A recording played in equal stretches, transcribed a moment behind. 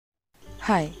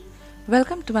Hi,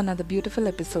 welcome to another beautiful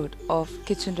episode of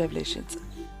Kitchen Revelations.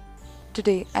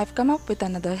 Today I've come up with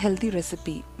another healthy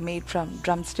recipe made from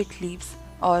drumstick leaves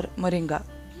or moringa,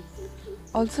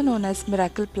 also known as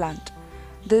miracle plant.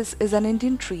 This is an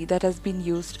Indian tree that has been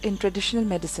used in traditional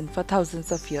medicine for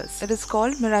thousands of years. It is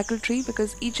called miracle tree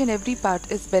because each and every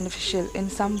part is beneficial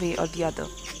in some way or the other.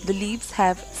 The leaves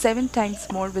have 7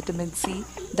 times more vitamin C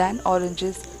than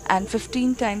oranges and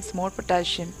 15 times more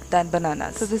potassium than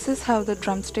bananas. So this is how the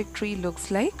drumstick tree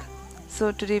looks like.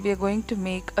 So today we are going to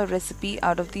make a recipe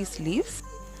out of these leaves.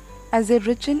 As they're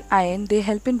rich in iron, they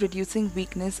help in reducing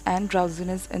weakness and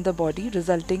drowsiness in the body,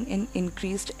 resulting in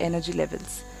increased energy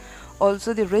levels.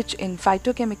 Also, they're rich in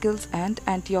phytochemicals and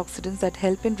antioxidants that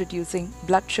help in reducing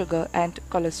blood sugar and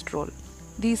cholesterol.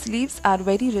 These leaves are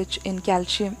very rich in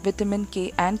calcium, vitamin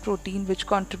K and protein, which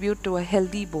contribute to a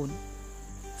healthy bone.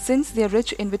 Since they are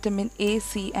rich in vitamin A,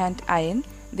 C and iron,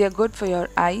 they are good for your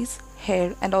eyes,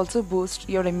 hair and also boost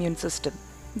your immune system.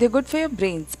 They are good for your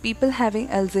brains. People having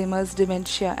Alzheimer's,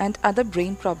 dementia and other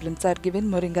brain problems are given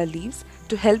moringa leaves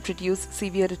to help reduce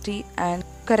severity and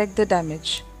correct the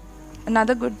damage.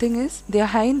 Another good thing is they are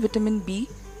high in vitamin B,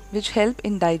 which help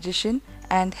in digestion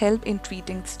and help in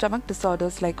treating stomach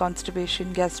disorders like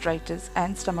constipation, gastritis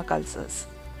and stomach ulcers.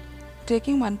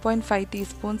 Taking 1.5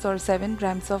 teaspoons or 7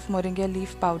 grams of moringa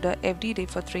leaf powder every day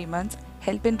for 3 months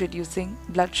help in reducing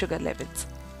blood sugar levels.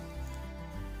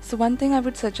 So one thing I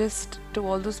would suggest to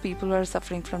all those people who are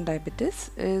suffering from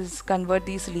diabetes is convert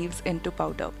these leaves into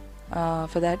powder.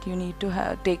 For that you need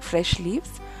to take fresh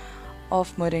leaves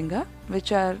of moringa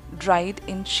which are dried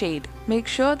in shade. Make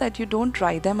sure that you don't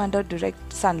dry them under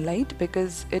direct sunlight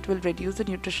because it will reduce the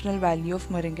nutritional value of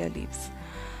moringa leaves.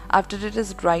 After it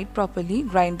is dried properly,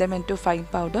 grind them into fine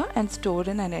powder and store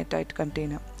in an airtight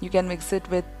container. You can mix it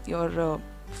with your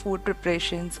food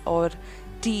preparations or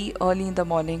tea early in the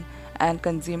morning and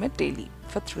consume it daily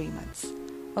for 3 months.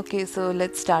 Okay, so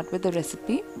let's start with the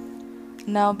recipe.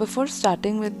 Now before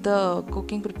starting with the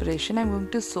cooking preparation, I'm going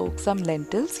to soak some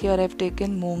lentils. Here I've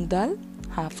taken moong dal,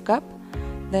 half cup,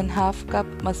 then half cup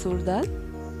masoor dal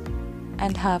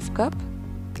and half cup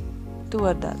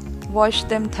tur dal. Wash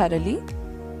them thoroughly.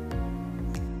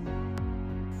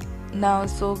 Now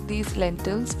soak these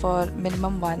lentils for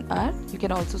minimum 1 hour. You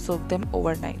can also soak them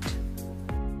overnight.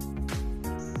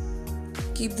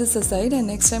 Keep this aside, and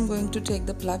next I'm going to take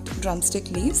the plucked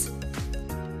drumstick leaves.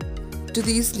 To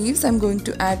these leaves I'm going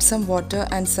to add some water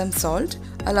and some salt.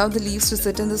 Allow the leaves to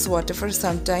sit in this water for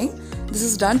some time. This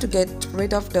is done to get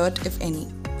rid of dirt if any.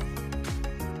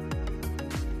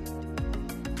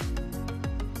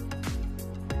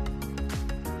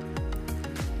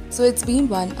 So it's been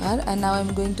 1 hour and now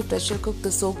I'm going to pressure cook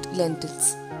the soaked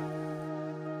lentils.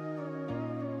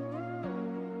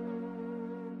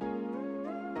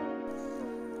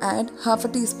 Add half a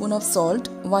teaspoon of salt,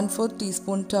 1/4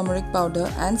 teaspoon turmeric powder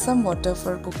and some water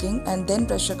for cooking, and then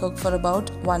pressure cook for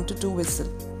about 1 to 2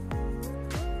 whistles.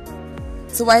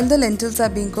 So while the lentils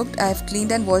are being cooked, I have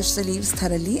cleaned and washed the leaves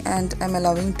thoroughly and I'm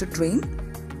allowing to drain.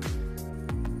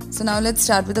 So now let's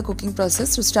start with the cooking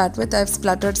process. To start with, I've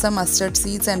spluttered some mustard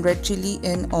seeds and red chili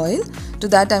in oil. To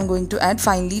that I'm going to add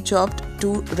finely chopped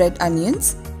 2 red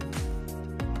onions.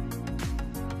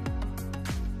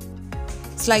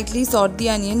 Slightly saute the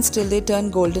onions till they turn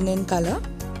golden in color.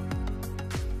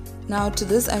 Now to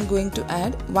this I'm going to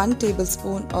add 1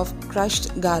 tablespoon of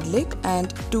crushed garlic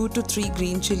and 2 to 3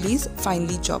 green chilies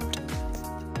finely chopped.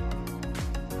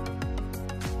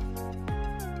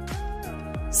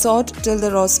 Saute till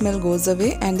the raw smell goes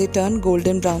away and they turn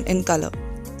golden brown in color.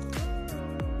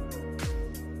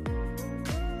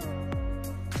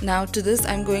 Now to this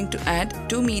I'm going to add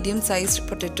 2 medium-sized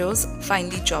potatoes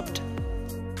finely chopped.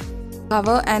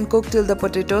 Cover and cook till the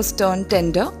potatoes turn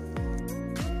tender.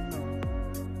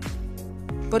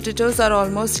 Potatoes are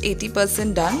almost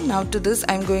 80% done. Now to this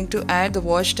I am going to add the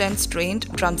washed and strained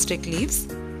drumstick leaves.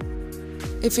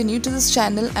 If you're new to this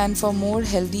channel and for more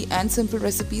healthy and simple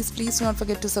recipes, please do not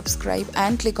forget to subscribe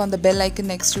and click on the bell icon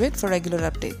next to it for regular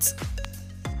updates.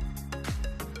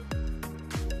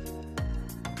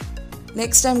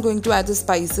 Next I'm going to add the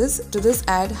spices. To this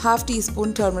add half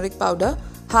teaspoon turmeric powder,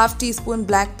 half teaspoon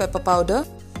black pepper powder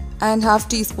and half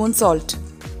teaspoon salt.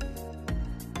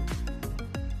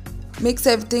 Mix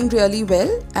everything really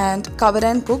well and cover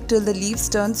and cook till the leaves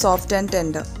turn soft and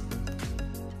tender.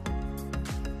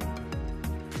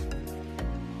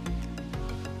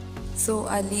 So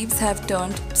our leaves have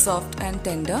turned soft and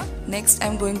tender. Next I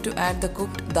am going to add the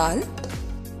cooked dal.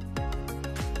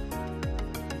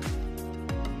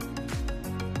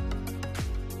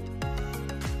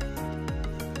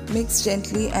 Mix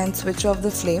gently and switch off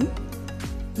the flame.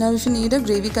 Now if you need a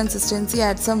gravy consistency,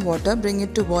 add some water, bring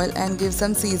it to boil and give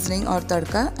some seasoning or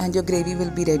tadka and your gravy will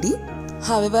be ready.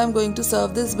 However, I am going to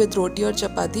serve this with roti or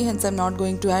chapati, hence I am not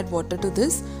going to add water to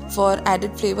this. For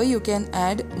added flavor, you can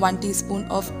add 1 teaspoon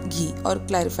of ghee or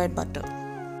clarified butter.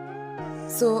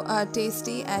 So our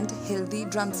tasty and healthy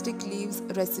drumstick leaves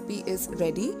recipe is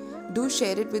ready. Do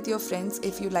share it with your friends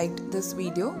if you liked this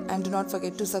video and do not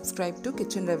forget to subscribe to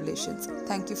Kitchen Revelations.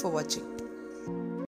 Thank you for watching.